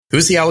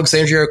Who's the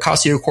Alexandria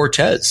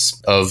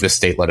Ocasio-Cortez of the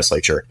state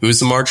legislature? Who's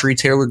the Marjorie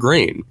Taylor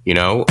Greene? You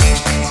know?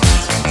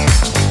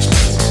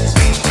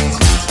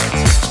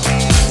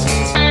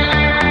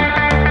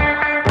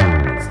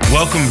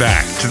 Welcome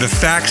back to the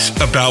Facts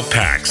About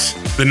PACs,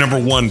 the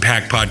 #1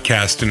 PAC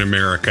podcast in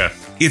America.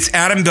 It's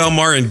Adam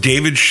Belmar and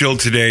David Schill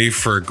today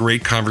for a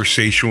great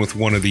conversation with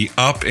one of the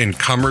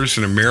up-and-comers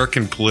in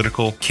American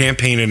political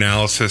campaign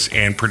analysis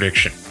and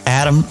prediction.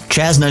 Adam,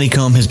 Chaz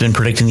Nuttycombe has been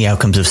predicting the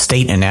outcomes of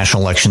state and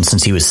national elections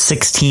since he was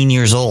 16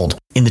 years old.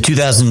 In the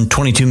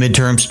 2022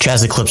 midterms,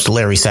 Chaz eclipsed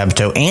Larry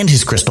Sabato and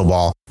his crystal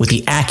ball with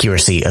the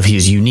accuracy of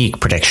his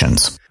unique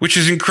predictions. Which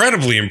is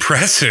incredibly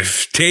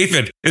impressive,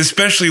 David,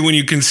 especially when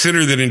you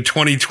consider that in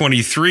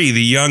 2023,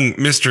 the young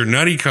Mr.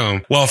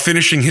 Nuttycombe, while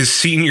finishing his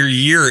senior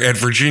year at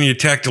Virginia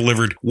Tech,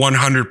 delivered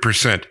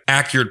 100%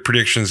 accurate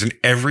predictions in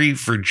every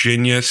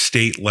Virginia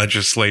state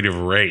legislative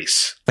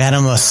race.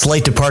 Adam, a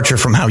slight departure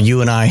from how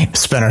you and I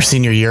spent our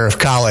senior year of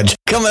college.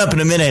 Coming up in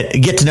a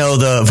minute, get to know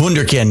the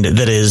wunderkind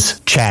that is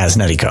Chaz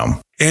Nuttycombe.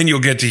 And you'll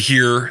get to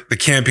hear the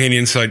campaign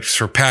insights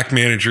for PAC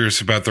managers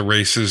about the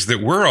races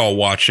that we're all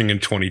watching in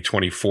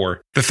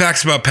 2024. The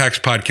Facts About PACs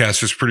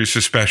podcast is produced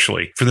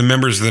especially for the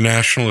members of the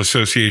National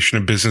Association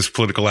of Business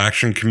Political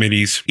Action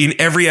Committees. In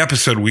every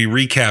episode, we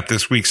recap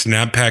this week's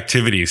NABPAC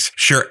activities,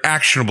 share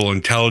actionable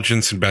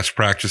intelligence and best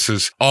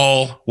practices,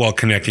 all while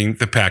connecting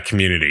the PAC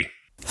community.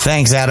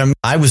 Thanks, Adam.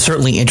 I was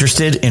certainly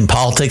interested in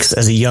politics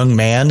as a young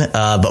man,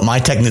 but my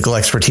technical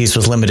expertise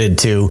was limited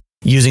to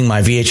using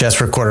my VHS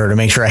recorder to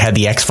make sure I had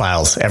the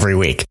X-Files every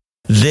week.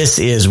 This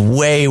is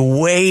way,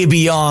 way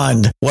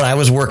beyond what I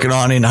was working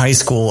on in high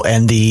school,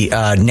 and the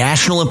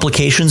national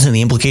implications and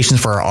the implications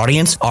for our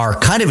audience are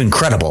kind of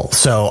incredible.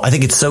 So I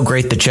think it's so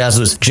great that Chaz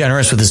was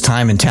generous with his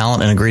time and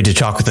talent and agreed to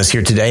talk with us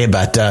here today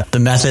about the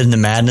method and the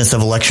madness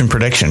of election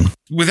prediction.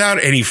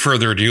 Without any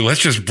further ado,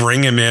 let's just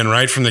bring him in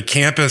right from the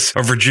campus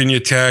of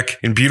Virginia Tech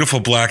in beautiful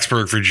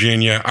Blacksburg,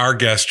 Virginia. Our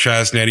guest,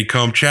 Chaz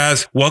Nuttycombe.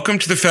 Chaz, welcome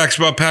to the Facts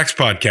About PACs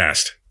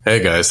podcast. Hey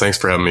guys, thanks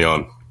for having me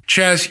on.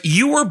 Chaz,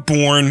 you were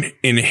born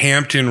in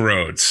Hampton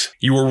Roads.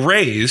 You were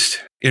raised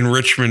in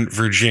Richmond,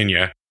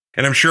 Virginia.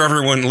 And I'm sure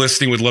everyone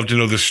listening would love to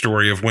know the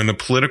story of when the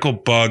political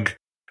bug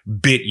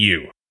bit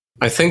you.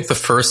 I think the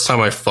first time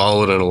I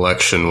followed an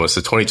election was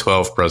the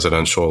 2012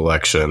 presidential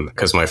election,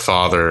 because my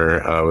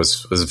father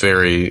was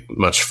very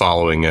much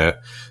following it.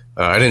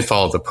 I didn't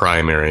follow the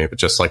primary, but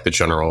just like the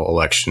general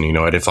election, you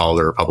know, I didn't follow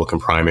the Republican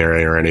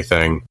primary or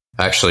anything.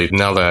 Actually,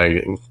 now that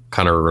I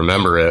kind of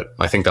remember it,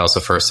 I think that was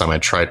the first time I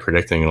tried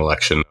predicting an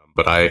election.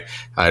 But I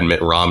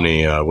admit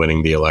Romney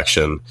winning the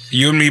election.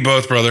 You and me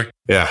both, brother.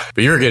 Yeah,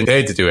 but you were getting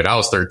paid to do it. I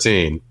was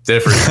 13.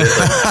 Different.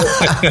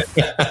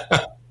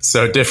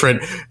 So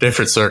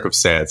different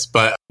circumstance.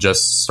 But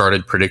just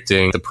started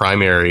predicting the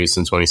primaries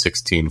in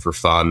 2016 for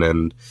fun.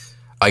 And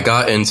I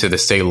got into the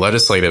state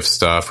legislative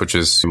stuff, which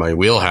is my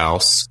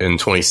wheelhouse, in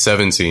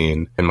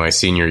 2017 in my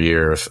senior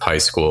year of high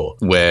school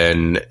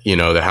when, you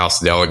know, the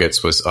House of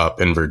Delegates was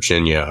up in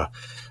Virginia.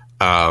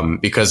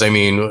 Because I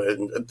mean,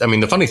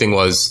 the funny thing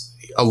was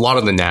a lot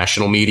of the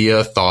national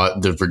media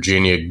thought the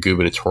Virginia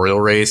gubernatorial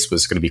race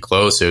was going to be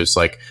close. It was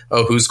like,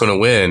 oh, who's going to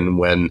win?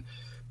 When,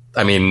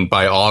 I mean,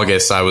 by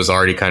August, I was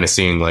already kind of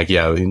seeing like,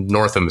 yeah,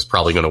 Northam is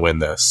probably going to win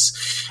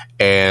this.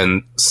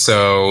 And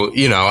so,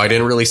 you know, I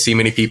didn't really see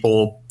many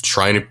people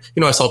trying to,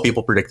 you know, I saw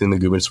people predicting the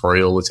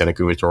gubernatorial, lieutenant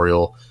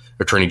gubernatorial,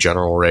 attorney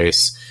general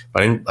race.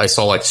 I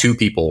saw like 2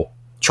 people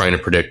trying to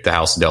predict the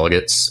House of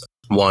Delegates.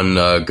 One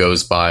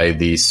goes by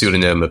the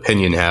pseudonym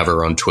Opinion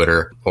Haver on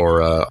Twitter,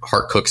 or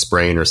Heart Cook's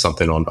Brain or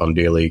something on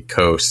Daily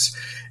Kos.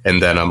 And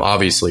then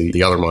obviously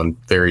the other one,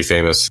 very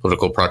famous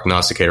political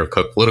prognosticator,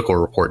 Cook Political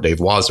Report,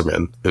 Dave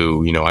Wasserman,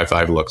 who, you know,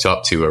 I've looked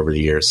up to over the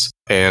years.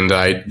 And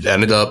I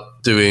ended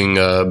up doing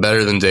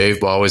better than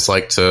Dave, but I always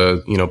like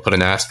to, you know, put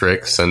an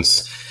asterisk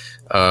since,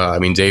 I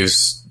mean,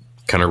 Dave's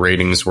kind of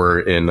ratings were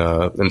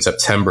in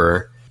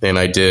September, and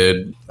I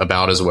did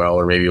about as well,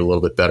 or maybe a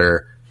little bit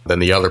better than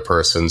the other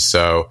person.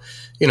 So,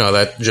 you know,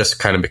 that just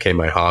kind of became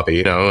my hobby.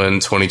 You know, in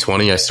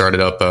 2020, I started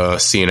up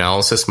C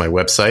Analysis, my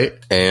website.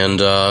 And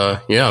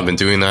yeah, I've been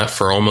doing that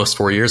for almost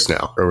 4 years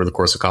now over the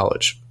course of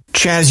college.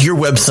 Chaz, your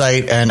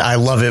website, and I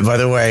love it, by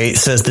the way,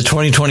 says the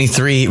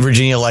 2023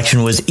 Virginia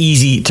election was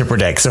easy to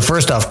predict. So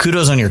first off,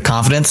 kudos on your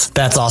confidence.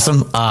 That's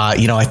awesome.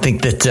 You know, I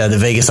think that the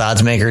Vegas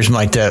odds makers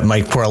might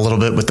pour a little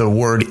bit with the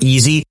word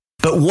easy.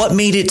 But what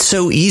made it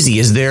so easy?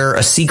 Is there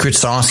a secret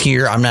sauce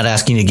here? I'm not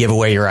asking you to give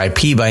away your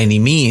IP by any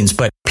means,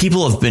 but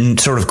people have been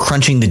sort of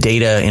crunching the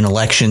data in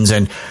elections,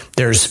 and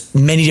there's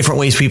many different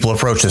ways people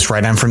approach this,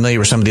 right? I'm familiar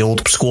with some of the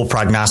old school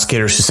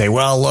prognosticators who say,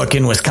 well, look,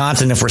 in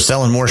Wisconsin, if we're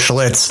selling more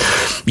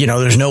Schlitz, you know,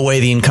 there's no way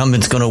the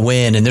incumbent's going to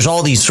win. And there's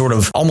all these sort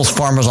of almost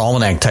farmer's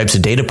almanac types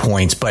of data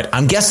points. But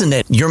I'm guessing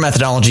that your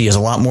methodology is a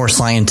lot more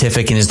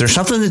scientific. And is there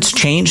something that's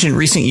changed in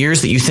recent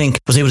years that you think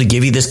was able to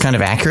give you this kind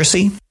of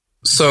accuracy?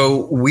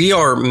 So we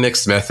are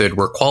mixed method.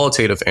 We're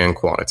qualitative and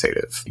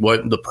quantitative.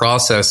 What the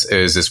process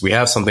is we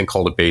have something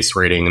called a base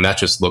rating, and that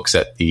just looks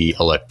at the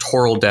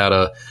electoral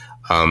data.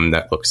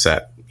 That looks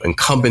at,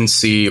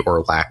 incumbency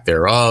or lack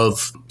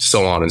thereof,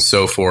 so on and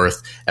so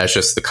forth, as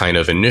just the kind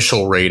of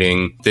initial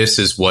rating. This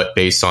is what,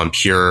 based on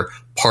pure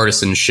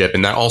partisanship,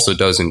 and that also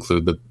does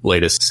include the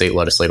latest state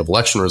legislative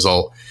election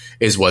result,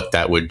 is what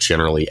that would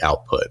generally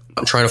output.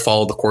 I'm trying to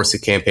follow the course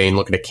of campaign,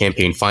 looking at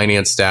campaign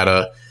finance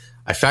data.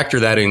 I factor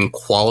that in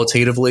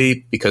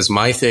qualitatively because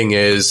my thing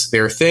is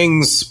there are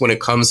things when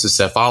it comes to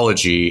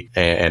cephology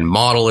and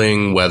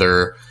modeling,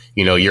 whether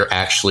you're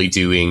actually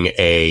doing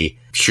a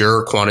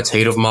pure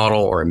quantitative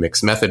model or a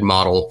mixed method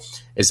model,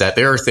 is that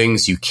there are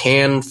things you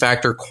can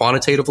factor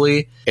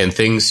quantitatively and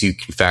things you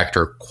can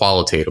factor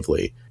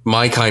qualitatively.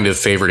 My kind of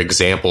favorite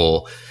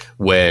example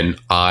when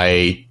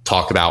I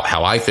talk about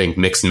how I think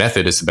mixed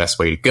method is the best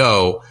way to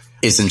go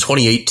is in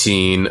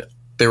 2018,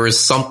 there was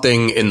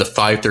something in the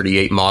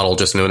 538 model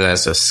just known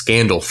as a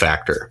scandal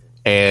factor.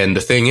 And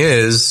the thing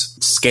is,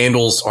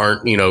 scandals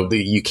aren't,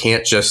 you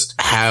can't just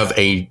have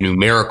a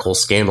numerical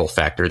scandal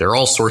factor. There are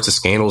all sorts of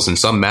scandals and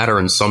some matter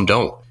and some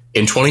don't.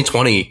 In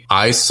 2020,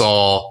 I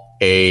saw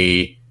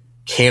a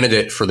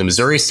candidate for the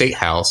Missouri State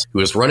House who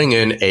was running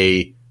in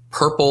a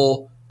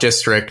purple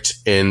district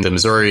in the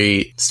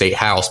Missouri State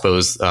House, but it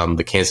was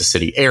the Kansas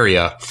City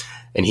area.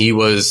 And he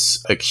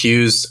was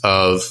accused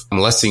of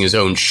molesting his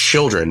own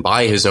children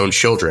by his own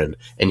children,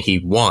 and he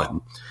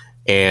won.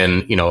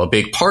 And, a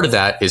big part of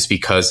that is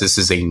because this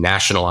is a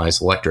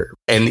nationalized electorate.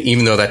 And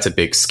even though that's a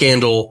big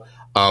scandal,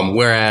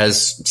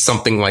 whereas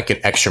something like an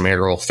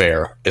extramarital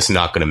affair is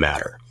not going to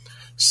matter.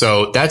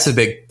 So that's a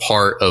big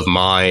part of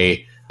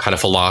my kind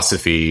of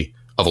philosophy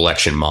of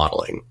election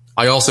modeling.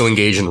 I also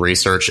engage in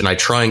research and I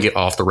try and get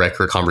off the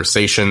record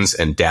conversations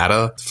and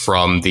data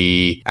from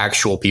the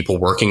actual people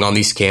working on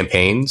these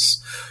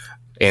campaigns.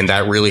 And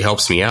that really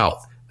helps me out.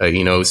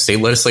 State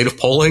legislative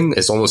polling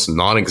is almost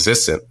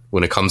non-existent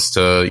when it comes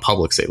to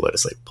public state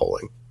legislative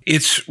polling.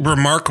 It's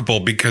remarkable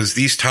because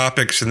these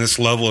topics and this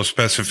level of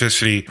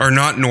specificity are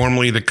not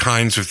normally the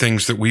kinds of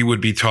things that we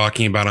would be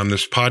talking about on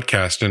this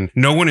podcast. And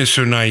no one is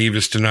so naive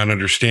as to not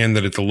understand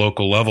that at the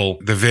local level,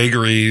 the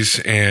vagaries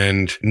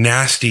and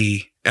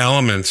nasty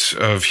elements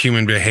of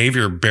human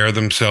behavior bear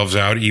themselves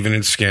out even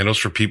in scandals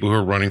for people who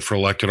are running for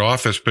elected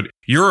office. But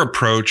your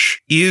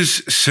approach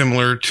is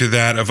similar to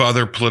that of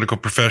other political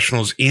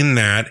professionals in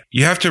that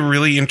you have to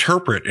really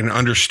interpret and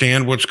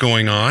understand what's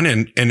going on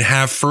and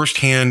have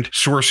firsthand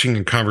sourcing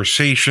and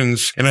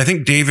conversations. And I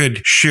think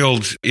David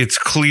Schild, it's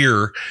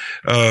clear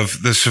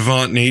of the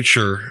savant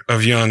nature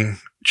of young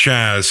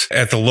Chaz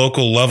at the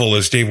local level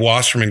as Dave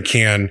Wasserman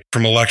can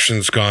from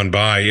elections gone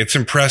by. It's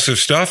impressive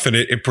stuff, and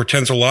it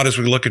portends a lot as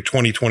we look at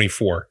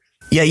 2024.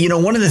 Yeah,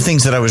 one of the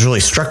things that I was really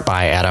struck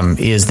by, Adam,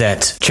 is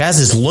that Chaz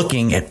is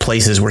looking at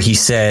places where he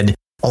said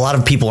a lot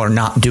of people are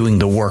not doing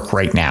the work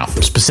right now,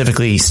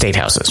 specifically state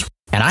houses.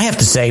 And I have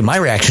to say my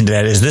reaction to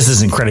that is this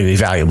is incredibly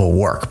valuable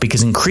work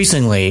because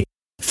increasingly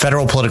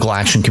federal political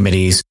action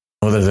committees,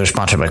 whether they're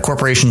sponsored by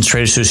corporations,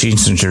 trade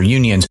associations, or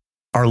unions,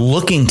 are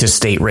looking to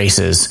state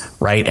races,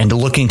 right? And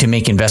looking to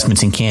make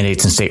investments in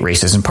candidates in state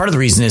races. And part of the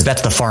reason is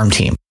that's the farm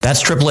team.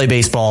 That's AAA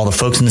baseball. The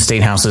folks in the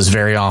state houses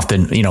very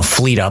often,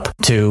 fleet up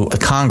to the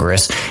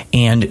Congress.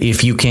 And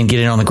if you can get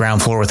in on the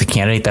ground floor with a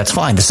candidate, that's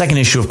fine. The second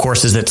issue, of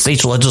course, is that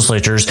state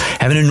legislatures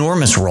have an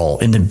enormous role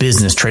in the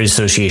business, trade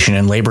association,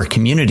 and labor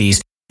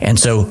communities. And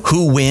so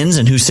who wins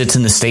and who sits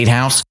in the state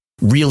house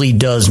really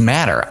does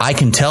matter. I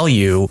can tell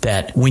you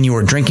that when you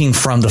are drinking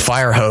from the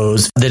fire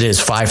hose that is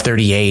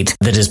 538,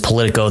 that is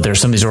Politico, there's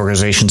some of these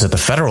organizations at the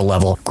federal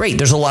level, great,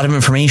 there's a lot of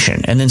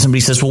information. And then somebody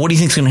says, well, what do you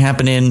think is going to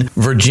happen in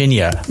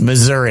Virginia,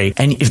 Missouri?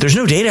 And if there's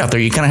no data out there,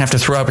 you kind of have to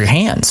throw up your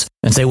hands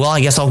and say, well, I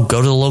guess I'll go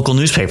to the local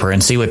newspaper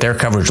and see what their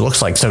coverage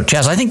looks like. So,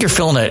 Chaz, I think you're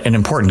filling an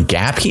important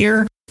gap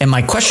here. And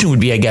my question would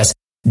be, I guess,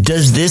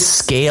 does this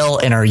scale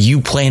and are you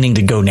planning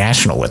to go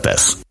national with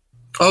this?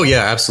 Oh,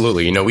 yeah,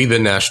 absolutely. We've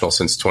been national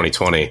since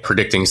 2020,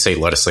 predicting state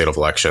legislative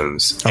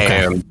elections.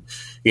 Okay. And,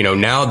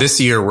 now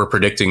this year we're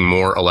predicting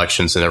more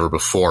elections than ever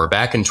before.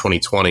 Back in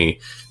 2020,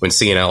 when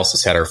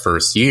CNalysis had our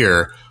first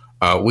year,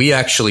 we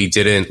actually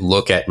didn't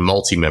look at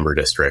multi-member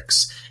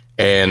districts.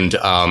 And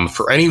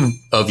for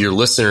any of your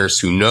listeners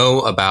who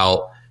know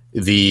about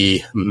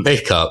the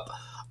makeup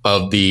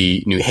of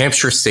the New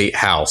Hampshire State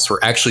House, we're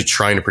actually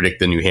trying to predict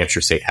the New Hampshire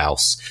State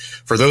House.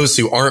 For those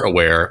who aren't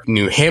aware,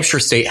 New Hampshire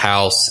State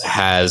House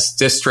has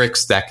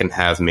districts that can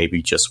have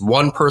maybe just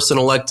one person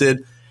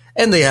elected.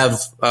 And they have,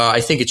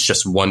 I think it's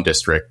just one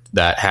district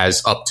that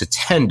has up to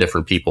 10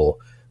 different people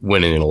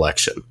winning an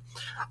election.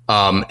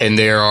 And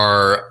there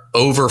are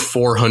over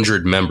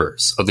 400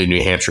 members of the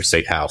New Hampshire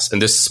State House in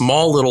this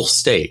small little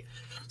state.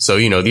 So,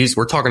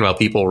 we're talking about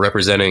people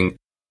representing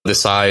the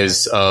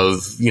size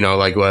of,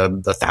 like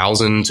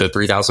 1,000 to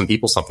 3,000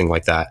 people, something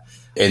like that,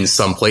 in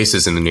some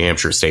places in the New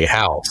Hampshire State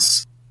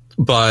House.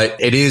 But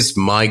it is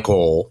my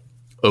goal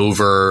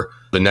over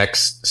the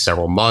next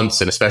several months,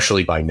 and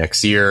especially by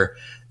next year,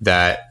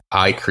 that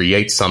I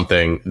create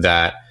something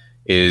that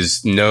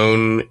is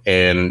known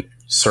and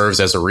serves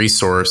as a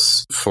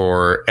resource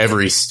for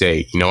every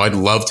state. I'd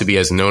love to be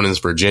as known as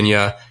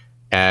Virginia,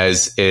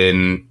 as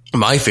in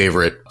my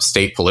favorite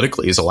state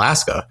politically is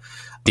Alaska.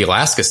 The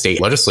Alaska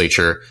state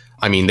legislature,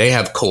 I mean, they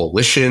have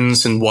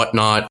coalitions and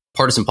whatnot.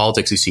 Partisan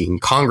politics you see in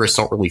Congress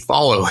don't really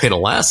follow in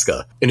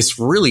Alaska. And it's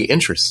really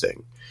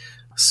interesting.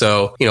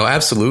 So,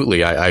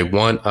 absolutely, I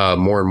want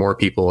more and more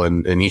people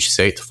in each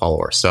state to follow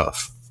our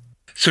stuff.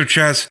 So,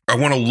 Chaz, I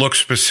want to look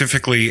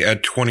specifically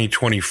at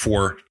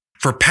 2024.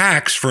 For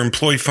PACs, for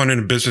employee-funded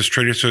and business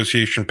trade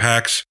association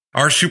PACs,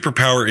 our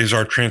superpower is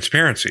our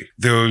transparency.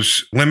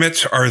 Those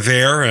limits are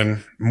there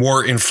and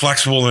more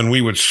inflexible than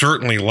we would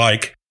certainly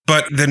like.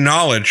 But the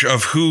knowledge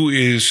of who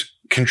is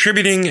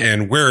contributing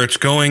and where it's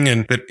going,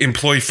 and that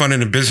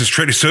employee-funded and business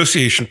trade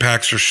association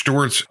PACs are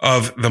stewards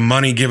of the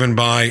money given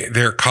by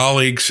their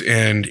colleagues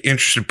and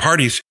interested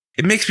parties,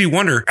 it makes me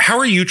wonder, how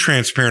are you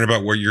transparent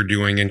about what you're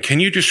doing? And can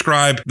you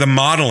describe the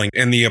modeling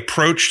and the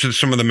approach to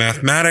some of the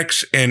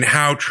mathematics and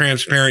how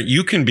transparent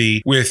you can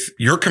be with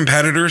your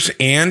competitors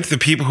and the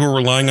people who are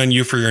relying on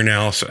you for your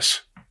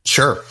analysis?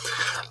 Sure.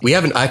 We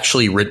haven't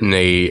actually written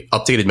a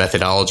updated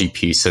methodology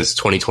piece since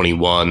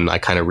 2021, I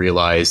kind of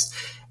realized.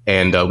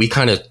 And we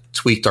kind of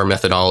tweaked our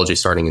methodology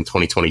starting in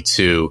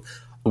 2022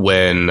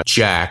 when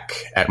Jack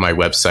at my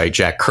website,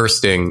 Jack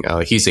Kirsting,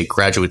 he's a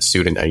graduate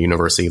student at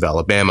University of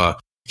Alabama.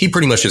 He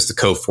pretty much is the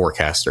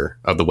co-forecaster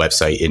of the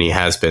website, and he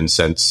has been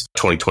since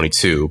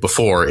 2022.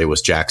 Before, it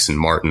was Jackson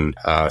Martin,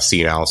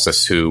 C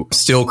Analysis, who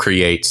still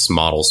creates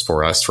models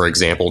for us. For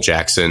example,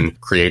 Jackson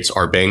creates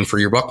our bang for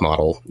your buck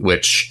model,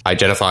 which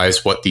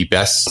identifies what the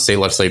best state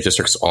legislative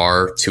districts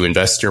are to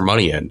invest your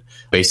money in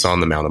based on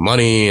the amount of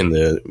money and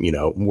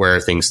where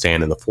things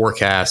stand in the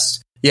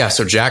forecast. Yeah,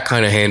 so Jack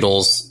kind of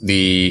handles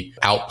the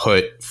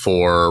output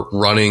for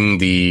running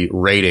the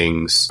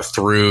ratings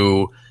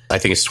through, I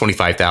think it's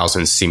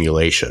 25,000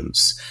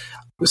 simulations.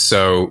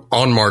 So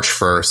on March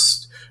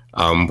 1st,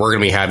 we're going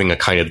to be having a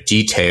kind of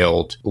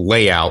detailed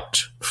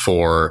layout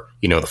for,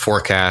 the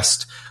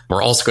forecast.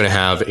 We're also going to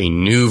have a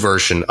new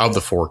version of the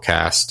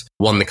forecast,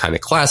 one, the kind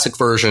of classic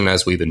version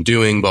as we've been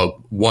doing, but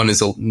one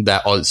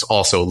that is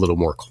also a little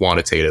more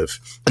quantitative.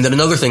 And then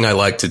another thing I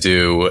like to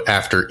do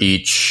after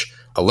each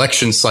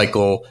election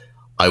cycle,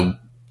 I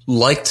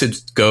like to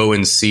go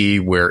and see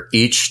where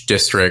each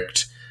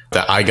district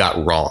that I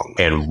got wrong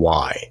and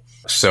why.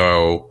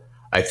 So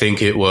I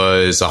think it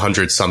was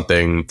 100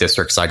 something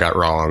districts I got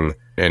wrong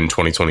in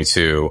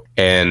 2022.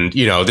 And,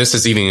 this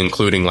is even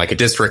including like a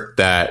district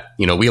that,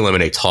 we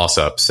eliminate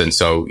toss-ups. And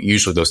so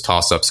usually those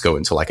toss-ups go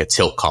into like a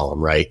tilt column,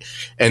 right?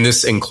 And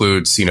this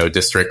includes,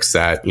 districts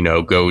that,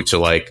 go to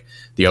like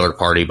the other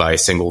party by a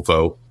single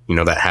vote,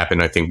 that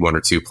happened, I think, one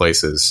or two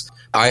places.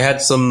 I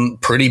had some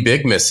pretty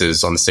big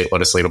misses on the state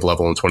legislative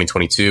level in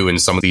 2022 in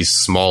some of these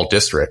small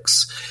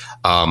districts.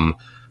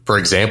 For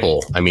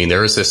example, I mean,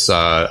 there is this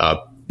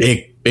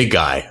big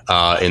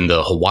guy in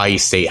the Hawaii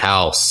State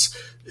House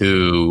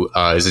who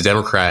is a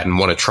Democrat and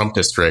won a Trump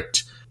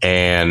district.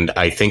 And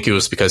I think it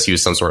was because he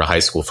was some sort of high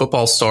school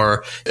football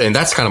star. And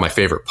that's kind of my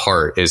favorite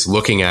part, is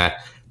looking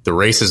at the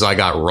races I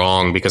got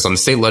wrong, because on the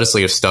state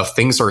legislative stuff,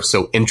 things are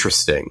so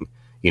interesting.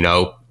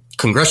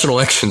 Congressional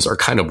elections are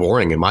kind of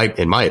boring in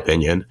my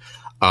opinion.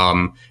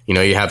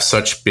 You have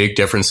such big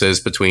differences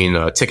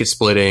between ticket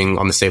splitting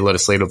on the state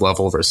legislative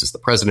level versus the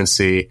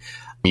presidency.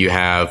 You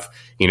have,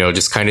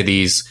 just kind of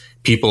these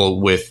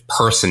people with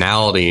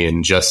personality,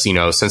 and just,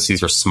 since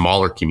these are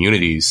smaller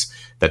communities,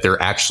 that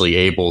they're actually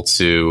able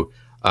to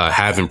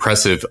have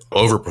impressive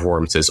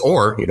overperformances,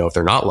 or, if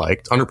they're not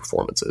liked,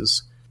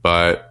 underperformances.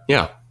 But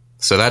yeah,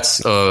 so that's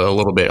a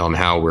little bit on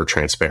how we're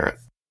transparent.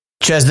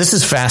 Chaz, this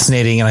is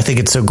fascinating, and I think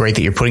it's so great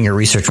that you're putting your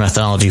research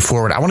methodology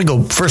forward. I want to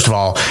go, first of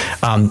all,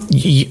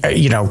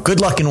 good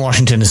luck in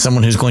Washington as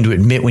someone who's going to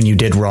admit when you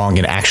did wrong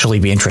and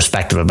actually be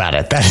introspective about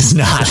it. That is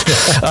not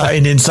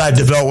an inside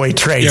the Beltway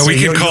trait. Yeah, we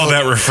can call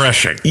that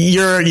refreshing.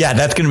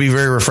 That's going to be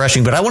very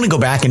refreshing. But I want to go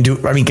back and do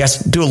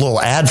a little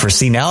ad for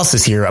C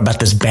Analysis here about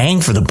this bang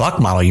for the buck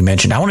model you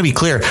mentioned. I want to be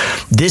clear.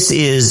 This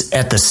is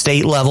at the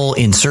state level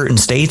in certain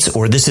states,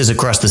 or this is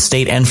across the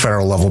state and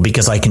federal level,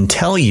 because I can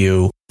tell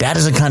you that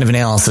is a kind of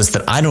analysis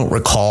that I don't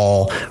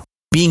recall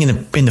being in the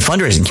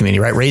fundraising community,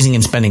 right? Raising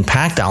and spending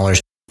PAC dollars,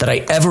 that I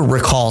ever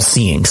recall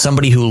seeing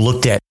somebody who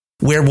looked at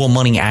where will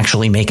money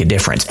actually make a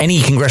difference.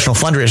 Any congressional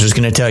fundraiser is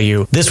going to tell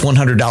you this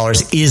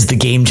 $100 is the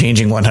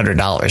game-changing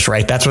 $100,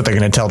 right? That's what they're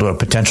going to tell to a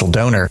potential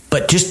donor.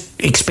 But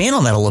just expand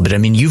on that a little bit. I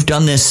mean, you've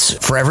done this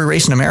for every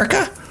race in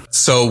America?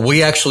 So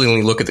we actually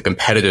only look at the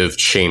competitive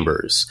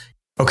chambers.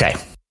 Okay.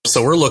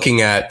 So we're looking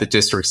at the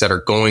districts that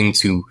are going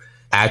to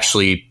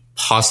actually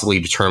possibly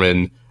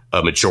determine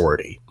a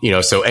majority.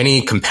 So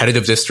any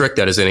competitive district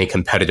that is in a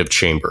competitive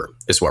chamber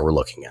is what we're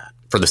looking at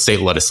for the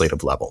state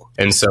legislative level.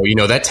 And so,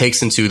 that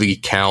takes into the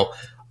account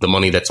the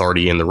money that's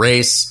already in the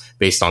race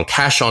based on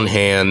cash on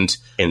hand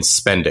and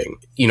spending.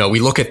 We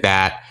look at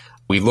that.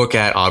 We look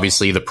at,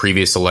 obviously, the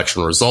previous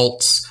election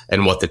results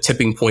and what the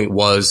tipping point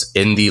was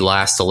in the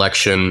last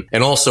election,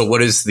 and also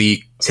what is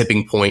the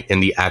tipping point in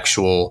the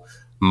actual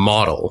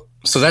model.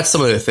 So that's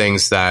some of the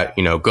things that,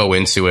 go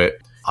into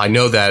it. I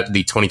know that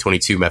the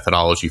 2022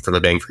 methodology for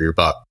the bang for your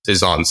buck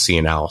is on C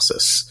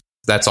Analysis.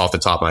 That's off the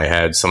top of my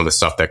head, some of the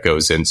stuff that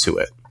goes into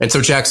it. And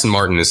so Jackson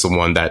Martin is the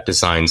one that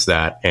designs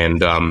that.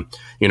 And,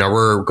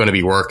 we're going to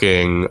be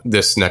working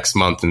this next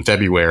month in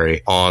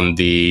February on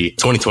the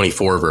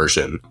 2024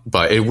 version,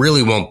 but it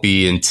really won't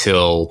be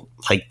until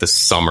like the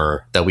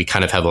summer that we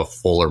kind of have a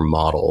fuller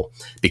model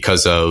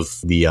because of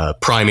the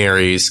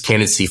primaries,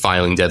 candidacy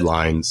filing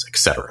deadlines,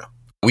 etc.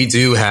 We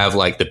do have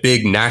like the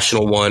big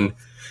national one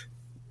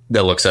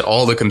that looks at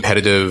all the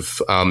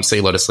competitive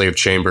state legislative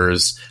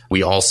chambers.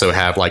 We also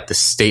have like the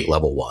state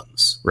level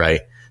ones,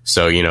 right?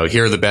 So,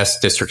 here are the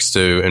best districts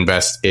to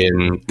invest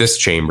in this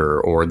chamber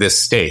or this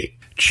state.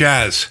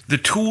 Chaz, the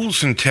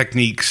tools and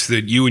techniques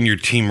that you and your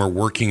team are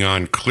working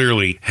on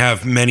clearly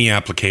have many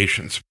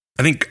applications.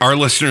 I think our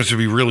listeners would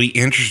be really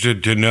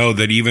interested to know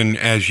that even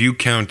as you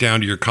count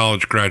down to your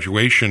college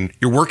graduation,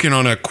 you're working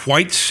on a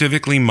quite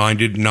civically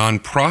minded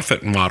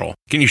nonprofit model.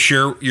 Can you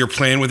share your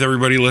plan with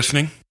everybody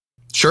listening?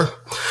 Sure.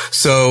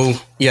 So,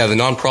 the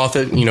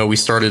nonprofit, we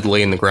started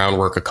laying the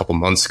groundwork a couple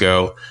months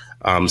ago.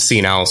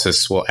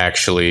 C-Analysis will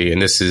actually,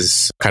 and this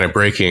is kind of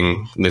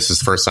breaking, this is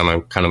the first time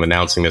I'm kind of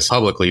announcing this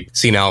publicly,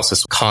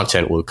 C-Analysis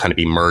content will kind of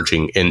be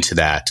merging into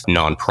that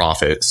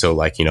nonprofit. So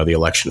like, the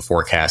election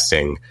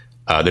forecasting,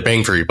 the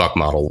bang for your buck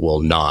model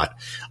will not.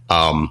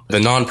 The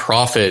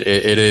nonprofit,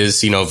 it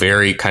is,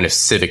 very kind of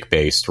civic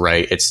based,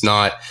 right? It's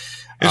not.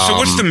 So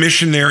what's the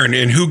mission there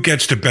and who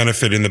gets to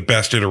benefit in the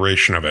best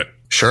iteration of it?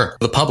 Sure.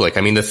 The public.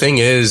 I mean, the thing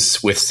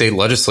is with state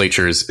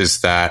legislatures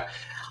is that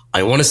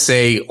I want to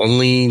say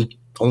only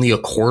a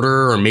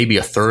quarter or maybe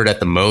a third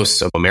at the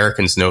most of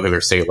Americans know who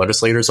their state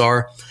legislators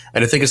are.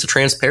 And I think it's a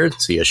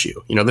transparency issue.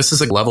 This is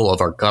a level of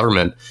our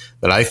government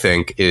that I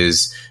think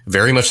is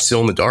very much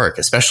still in the dark,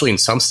 especially in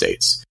some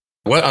states.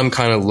 What I'm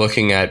kind of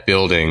looking at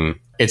building,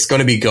 it's going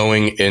to be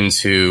going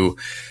into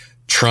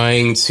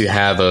trying to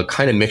have a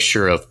kind of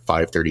mixture of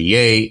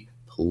 538,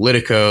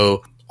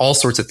 Politico, all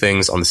sorts of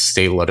things on the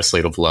state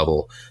legislative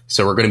level.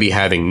 So we're going to be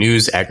having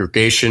news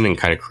aggregation and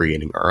kind of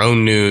creating our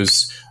own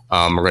news.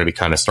 We're going to be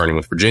kind of starting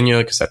with Virginia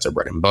because that's our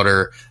bread and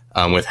butter,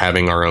 with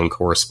having our own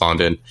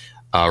correspondent.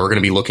 We're going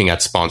to be looking at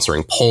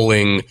sponsoring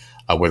polling,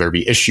 whether it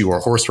be issue or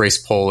horse race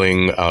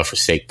polling for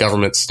state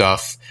government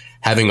stuff.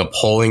 Having a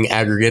polling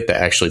aggregate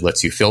that actually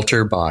lets you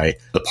filter by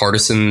the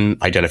partisan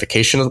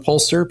identification of the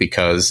pollster,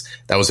 because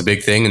that was a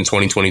big thing in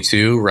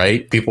 2022,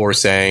 right? People were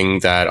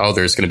saying that,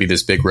 there's going to be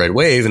this big red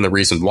wave. And the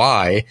reason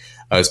why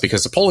is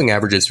because the polling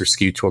averages are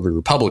skewed toward the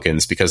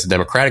Republicans, because the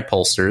Democratic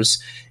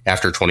pollsters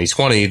after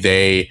 2020,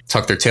 they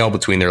tucked their tail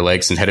between their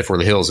legs and headed for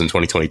the hills in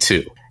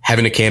 2022.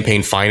 Having a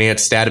campaign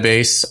finance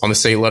database on the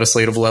state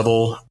legislative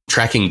level,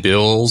 tracking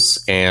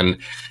bills and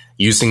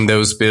using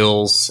those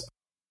bills,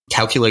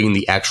 calculating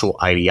the actual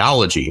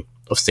ideology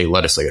of state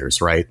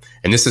legislators, right?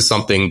 And this is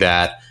something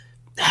that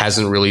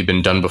hasn't really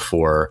been done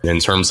before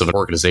in terms of an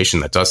organization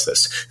that does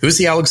this. Who's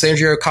the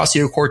Alexandria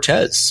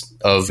Ocasio-Cortez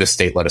of the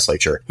state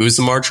legislature? Who's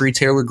the Marjorie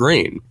Taylor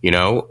Greene,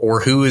 or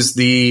who is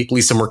the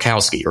Lisa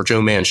Murkowski or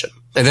Joe Manchin?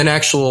 And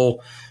then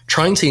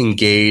trying to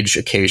engage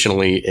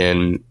occasionally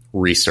in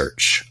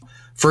research.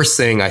 First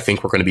thing I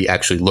think we're going to be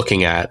actually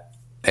looking at,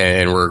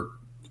 and we're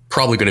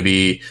probably going to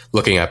be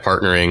looking at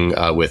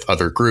partnering with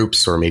other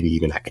groups or maybe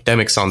even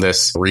academics on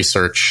this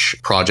research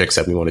projects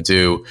that we want to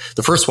do.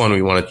 The first one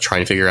we want to try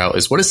and figure out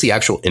is what is the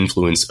actual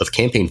influence of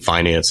campaign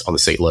finance on the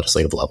state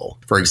legislative level?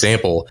 For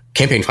example,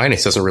 campaign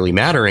finance doesn't really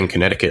matter in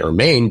Connecticut or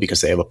Maine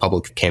because they have a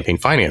public campaign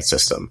finance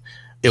system.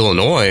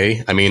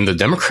 Illinois, the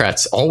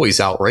Democrats always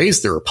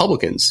outraise the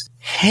Republicans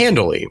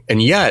handily, and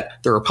yet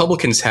the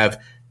Republicans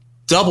have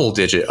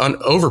double-digit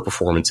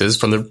overperformances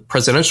from the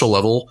presidential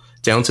level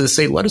down to the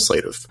state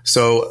legislative.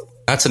 So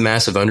that's a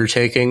massive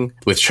undertaking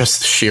with just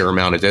the sheer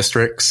amount of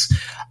districts.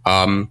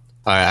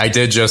 I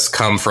did just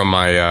come from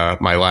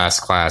my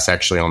last class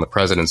actually on the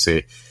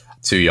presidency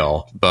to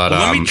y'all. But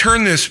let me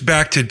turn this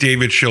back to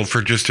David Schill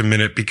for just a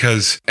minute,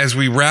 because as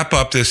we wrap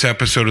up this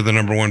episode of the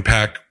 #1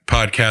 PAC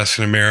podcast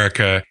in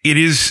America, it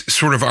is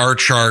sort of our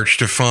charge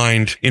to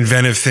find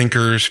inventive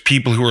thinkers,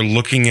 people who are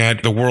looking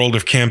at the world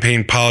of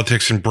campaign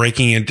politics and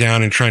breaking it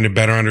down and trying to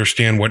better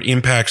understand what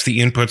impacts the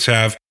inputs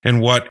have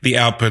and what the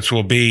outputs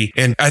will be.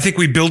 And I think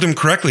we build him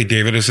correctly,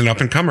 David, as an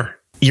up-and-comer.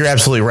 You're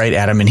absolutely right,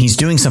 Adam. And he's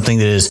doing something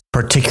that is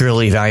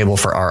particularly valuable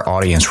for our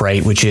audience,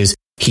 right? Which is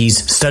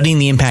he's studying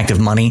the impact of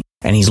money,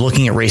 and he's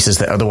looking at races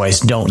that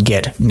otherwise don't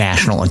get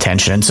national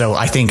attention. And so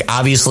I think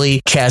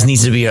obviously Chaz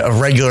needs to be a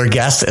regular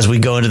guest as we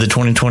go into the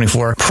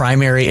 2024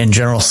 primary and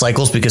general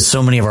cycles, because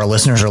so many of our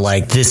listeners are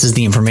like, this is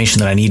the information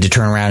that I need to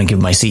turn around and give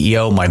my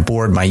CEO, my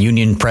board, my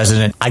union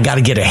president. I got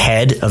to get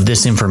ahead of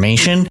this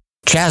information.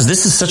 Chaz,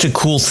 this is such a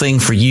cool thing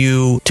for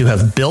you to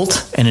have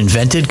built and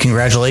invented.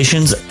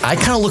 Congratulations. I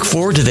kind of look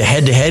forward to the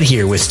head-to-head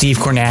here with Steve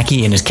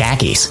Kornacki and his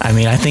khakis.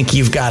 I think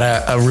you've got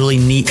a really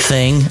neat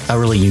thing, a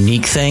really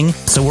unique thing.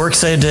 So we're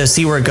excited to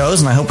see where it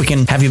goes, and I hope we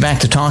can have you back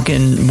to talk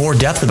in more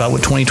depth about what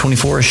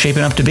 2024 is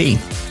shaping up to be.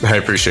 I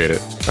appreciate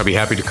it. I'll be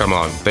happy to come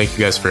on. Thank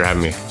you guys for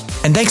having me.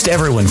 And thanks to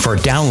everyone for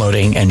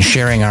downloading and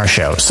sharing our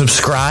show.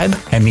 Subscribe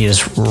and meet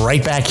us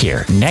right back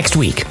here next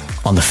week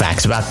on the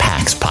Facts About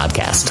PACs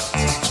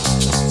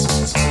podcast.